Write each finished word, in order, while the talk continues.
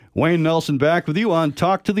Wayne Nelson back with you on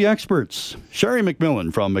Talk to the Experts. Sheri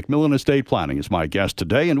MacMillan from MacMillan Estate Planning is my guest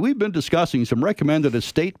today, and we've been discussing some recommended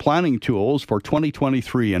estate planning tools for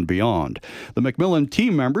 2023 and beyond. The MacMillan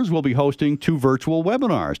team members will be hosting 2 virtual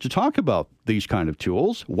webinars to talk about these kind of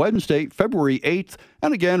tools, Wednesday, February 8th,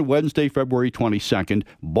 and again, Wednesday, February 22nd,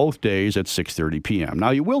 both days at 6:30 p.m. Now,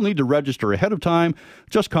 you will need to register ahead of time.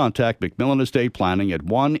 Just contact MacMillan Estate Planning at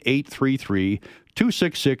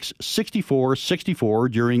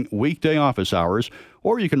 1-833-266-6464 during weekday office hours,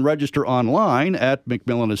 or you can register online at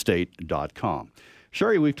macmillanestate.com.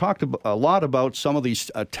 Sheri, we've talked a lot about some of these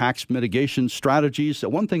tax mitigation strategies.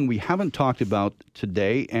 One thing we haven't talked about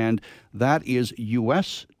today, and that is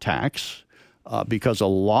U.S. tax, because a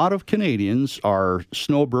lot of Canadians are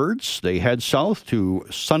snowbirds. They head south to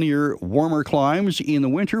sunnier, warmer climes in the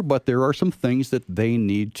winter, but there are some things that they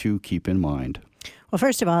need to keep in mind. Well,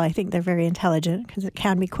 first of all, I think they're very intelligent because it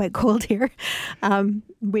can be quite cold here.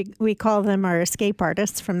 We call them our escape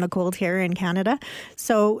artists from the cold here in Canada.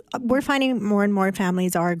 So we're finding more and more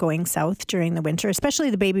families are going south during the winter, especially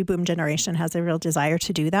the baby boom generation has a real desire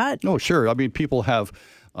to do that. Oh, sure. I mean, people have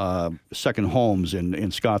second homes in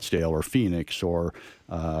Scottsdale or Phoenix or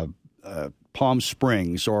Palm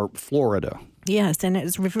Springs or Florida. Yes, and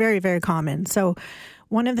it's very, very common. So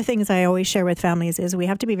one of the things I always share with families is we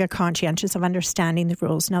have to be very conscientious of understanding the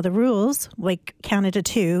rules. Now, the rules, like Canada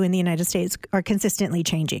too, in the United States, are consistently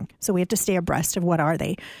changing. So we have to stay abreast of what are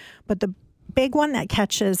they. But the big one that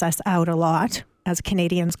catches us out a lot as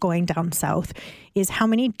Canadians going down south is how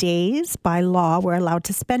many days by law we're allowed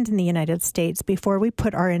to spend in the United States before we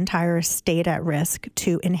put our entire state at risk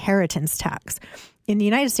to inheritance tax. In the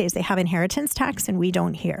United States, they have inheritance tax and we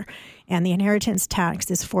don't here. And the inheritance tax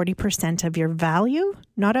is 40% of your value,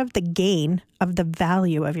 not of the gain, of the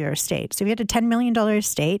value of your estate. So if you had a $10 million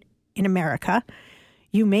estate in America,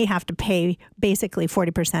 you may have to pay basically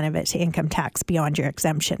 40% of it to income tax beyond your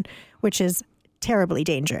exemption, which is terribly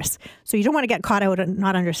dangerous. So you don't want to get caught out on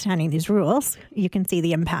not understanding these rules. You can see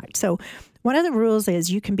the impact. So one of the rules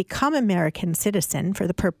is you can become American citizen for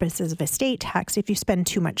the purposes of estate tax if you spend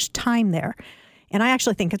too much time there. And I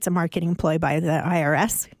actually think it's a marketing ploy by the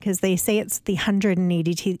IRS because they say it's the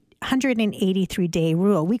 183-day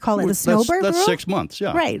rule. We call it the snowbird rule. That's 6 months,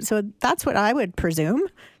 yeah. Right. So that's what I would presume.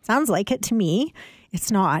 Sounds like it to me.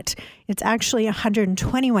 It's not. It's actually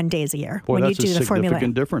 121 days a year when you do the formula. That's a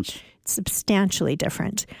significant difference. It's substantially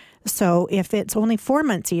different. So if it's only 4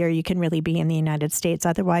 months a year, you can really be in the United States.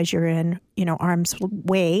 Otherwise, you're in, arm's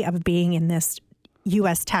way of being in this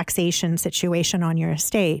U.S. taxation situation on your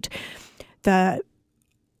estate. The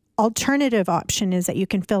alternative option is that you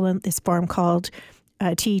can fill in this form called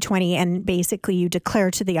T20, and basically you declare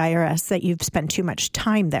to the IRS that you've spent too much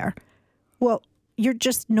time there. Well, you're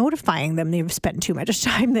just notifying them you've spent too much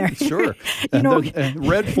time there. Sure.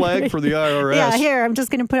 Red flag for the IRS. Yeah, here, I'm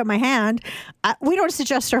just going to put up my hand. We don't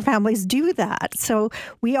suggest our families do that. So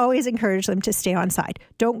we always encourage them to stay on side.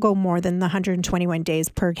 Don't go more than the 121 days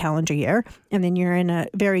per calendar year. And then you're in a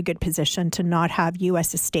very good position to not have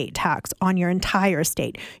U.S. estate tax on your entire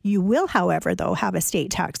estate. You will, however, though, have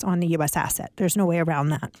estate tax on the U.S. asset. There's no way around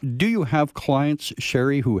that. Do you have clients,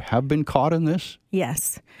 Sheri, who have been caught in this?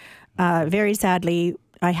 Yes. Very sadly,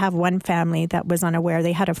 I have one family that was unaware.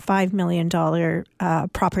 They had a $5 million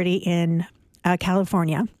property in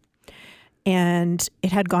California, and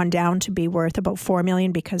it had gone down to be worth about $4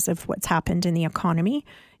 million because of what's happened in the economy.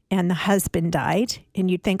 And the husband died, and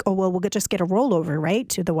you'd think, oh, well, we'll just get a rollover, right,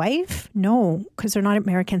 to the wife? No, because they're not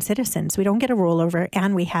American citizens. We don't get a rollover,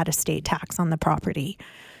 and we had estate tax on the property.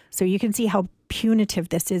 So you can see how punitive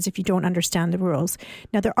this is if you don't understand the rules.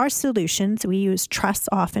 Now, there are solutions. We use trusts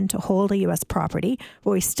often to hold a U.S. property,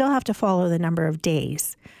 but we still have to follow the number of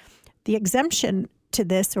days. The exemption to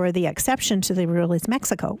this, or the exception to the rule, is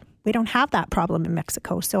Mexico. We don't have that problem in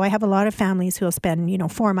Mexico. So I have a lot of families who will spend,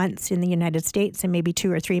 4 months in the United States and maybe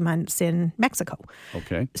 2 or 3 months in Mexico.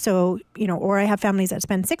 Okay. So, or I have families that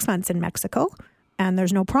spend 6 months in Mexico, and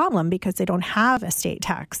there's no problem because they don't have estate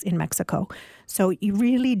tax in Mexico. So you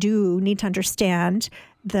really do need to understand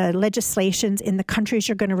the legislations in the countries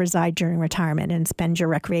you're going to reside during retirement and spend your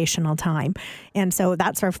recreational time. And so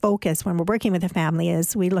that's our focus when we're working with a family,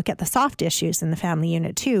 is we look at the soft issues in the family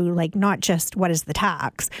unit too, like not just what is the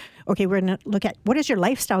tax. Okay, we're going to look at what is your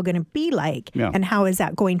lifestyle going to be like, and how is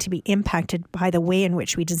that going to be impacted by the way in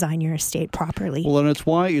which we design your estate properly. Well, and it's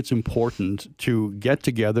why it's important to get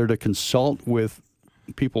together to consult with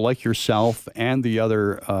people like yourself and the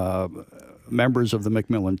other members of the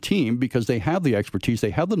MacMillan team, because they have the expertise, they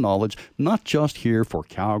have the knowledge, not just here for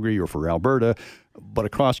Calgary or for Alberta, but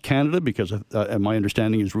across Canada, because my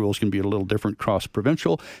understanding is rules can be a little different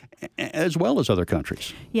cross-provincial, as well as other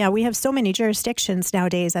countries. Yeah, we have so many jurisdictions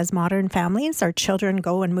nowadays as modern families. Our children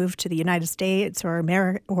go and move to the United States or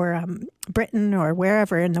Britain or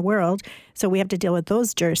wherever in the world. So we have to deal with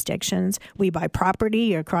those jurisdictions. We buy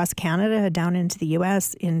property across Canada, down into the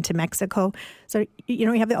U.S., into Mexico. So,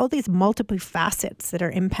 you have all these multiple facets that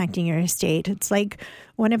are impacting your estate. It's like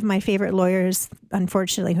one of my favorite lawyers,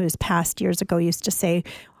 unfortunately, who has passed years ago, used to say,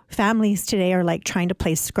 families today are like trying to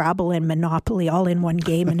play Scrabble and Monopoly all in one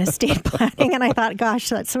game in estate planning. And I thought, gosh,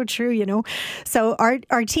 that's so true, So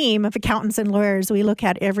our team of accountants and lawyers, we look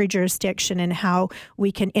at every jurisdiction and how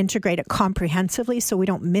we can integrate it comprehensively so we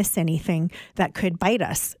don't miss anything that could bite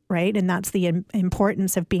us, right? And that's the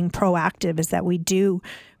importance of being proactive, is that we do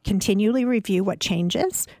continually review what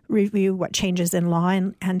changes in law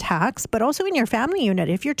and tax, but also in your family unit.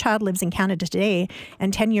 If your child lives in Canada today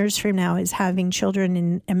and 10 years from now is having children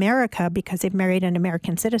in America because they've married an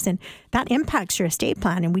American citizen, that impacts your estate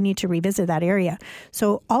plan, and we need to revisit that area.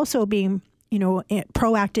 So also being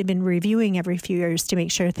proactive in reviewing every few years to make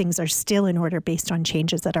sure things are still in order based on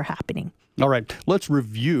changes that are happening. All right, let's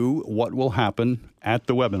review what will happen at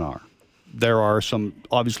the webinar. There are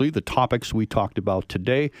obviously, the topics we talked about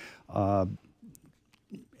today.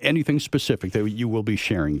 Anything specific that you will be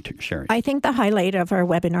sharing? I think the highlight of our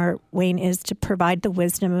webinar, Wayne, is to provide the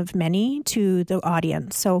wisdom of many to the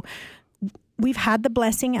audience. So we've had the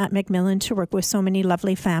blessing at MacMillan to work with so many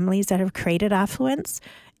lovely families that have created affluence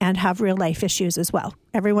and have real life issues as well.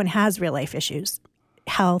 Everyone has real life issues,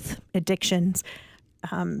 health, addictions,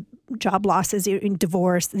 job losses,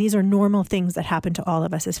 divorce. These are normal things that happen to all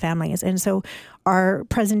of us as families. And so our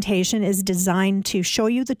presentation is designed to show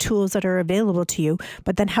you the tools that are available to you,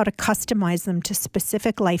 but then how to customize them to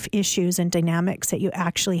specific life issues and dynamics that you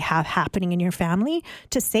actually have happening in your family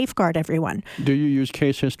to safeguard everyone. Do you use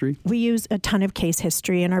case history? We use a ton of case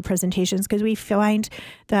history in our presentations because we find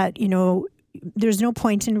that, there's no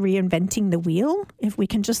point in reinventing the wheel. If we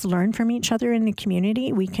can just learn from each other in the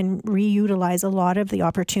community, we can reutilize a lot of the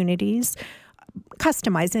opportunities,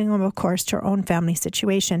 customizing them, of course, to our own family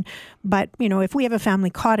situation. But, if we have a family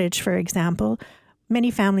cottage, for example, many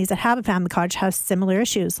families that have a family cottage have similar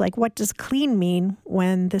issues. Like, what does clean mean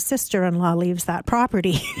when the sister-in-law leaves that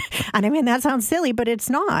property? And I mean, that sounds silly, but it's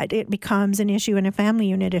not. It becomes an issue in a family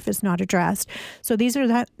unit if it's not addressed. So these are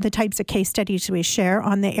the types of case studies we share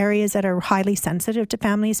on the areas that are highly sensitive to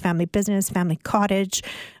families: family business, family cottage,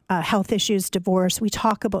 health issues, divorce. We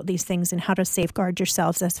talk about these things and how to safeguard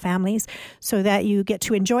yourselves as families so that you get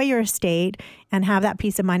to enjoy your estate and have that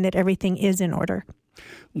peace of mind that everything is in order.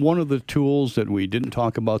 One of the tools that we didn't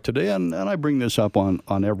talk about today, and I bring this up on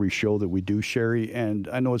every show that we do, Sheri, and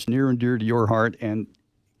I know it's near and dear to your heart, and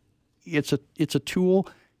it's a tool,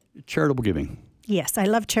 charitable giving. Yes, I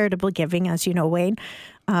love charitable giving, as you know, Wayne.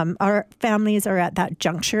 Our families are at that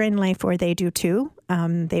juncture in life where they do too.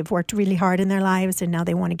 They've worked really hard in their lives, and now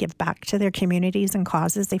they want to give back to their communities and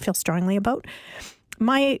causes they feel strongly about.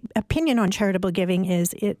 My opinion on charitable giving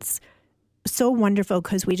is it's so wonderful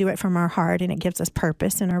because we do it from our heart and it gives us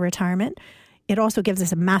purpose in our retirement. It also gives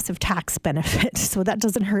us a massive tax benefit, so that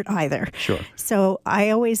doesn't hurt either. Sure. So I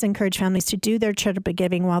always encourage families to do their charitable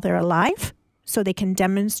giving while they're alive so they can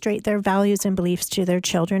demonstrate their values and beliefs to their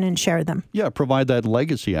children and share them. Yeah, provide that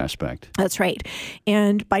legacy aspect. That's right.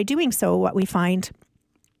 And by doing so, what we find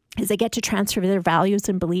is they get to transfer their values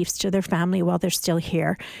and beliefs to their family while they're still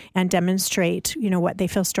here and demonstrate, what they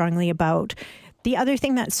feel strongly about. The other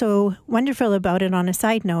thing that's so wonderful about it, on a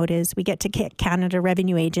side note, is we get to kick Canada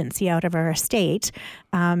Revenue Agency out of our estate.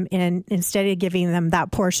 And instead of giving them that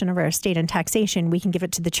portion of our estate in taxation, we can give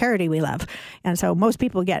it to the charity we love. And so most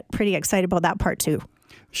people get pretty excited about that part too.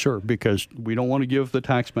 Sure, because we don't want to give the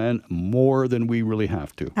taxman more than we really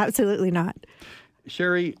have to. Absolutely not.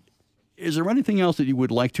 Sheri, is there anything else that you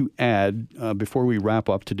would like to add before we wrap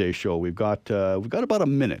up today's show? We've got about a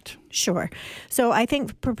minute. Sure. So I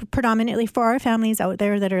think predominantly for our families out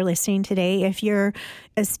there that are listening today, if your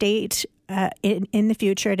estate in the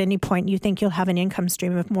future at any point you think you'll have an income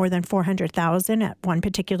stream of more than $400,000 at one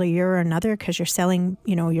particular year or another because you're selling,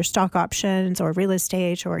 your stock options or real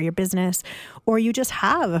estate or your business, or you just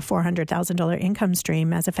have a $400,000 income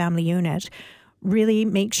stream as a family unit, really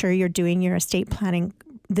make sure you're doing your estate planning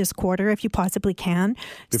this quarter if you possibly can.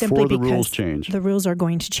 Before the rules change. The rules are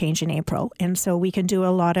going to change in April. And so we can do a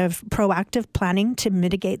lot of proactive planning to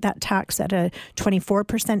mitigate that tax at a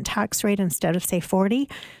 24% tax rate instead of, say, 40%.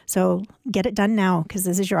 So get it done now because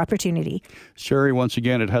this is your opportunity. Sheri, once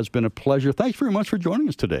again, it has been a pleasure. Thanks very much for joining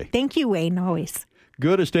us today. Thank you, Wayne, always.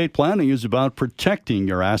 Good estate planning is about protecting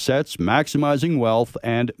your assets, maximizing wealth,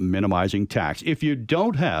 and minimizing tax. If you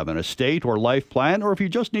don't have an estate or life plan, or if you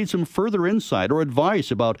just need some further insight or advice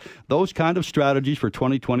about those kind of strategies for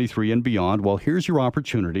 2023 and beyond, well, here's your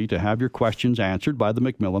opportunity to have your questions answered by the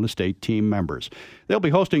MacMillan Estate team members. They'll be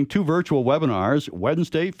hosting 2 virtual webinars,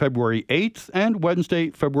 Wednesday, February 8th and Wednesday,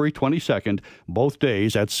 February 22nd, both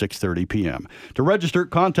days at 6:30 p.m. To register,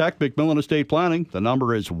 contact MacMillan Estate Planning. The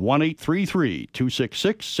number is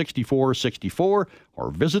 1-833-266-6464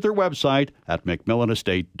 or visit their website at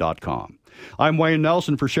macmillanestate.com. I'm Wayne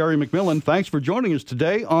Nelson for Sheri MacMillan. Thanks for joining us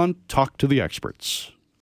today on Talk to the Experts.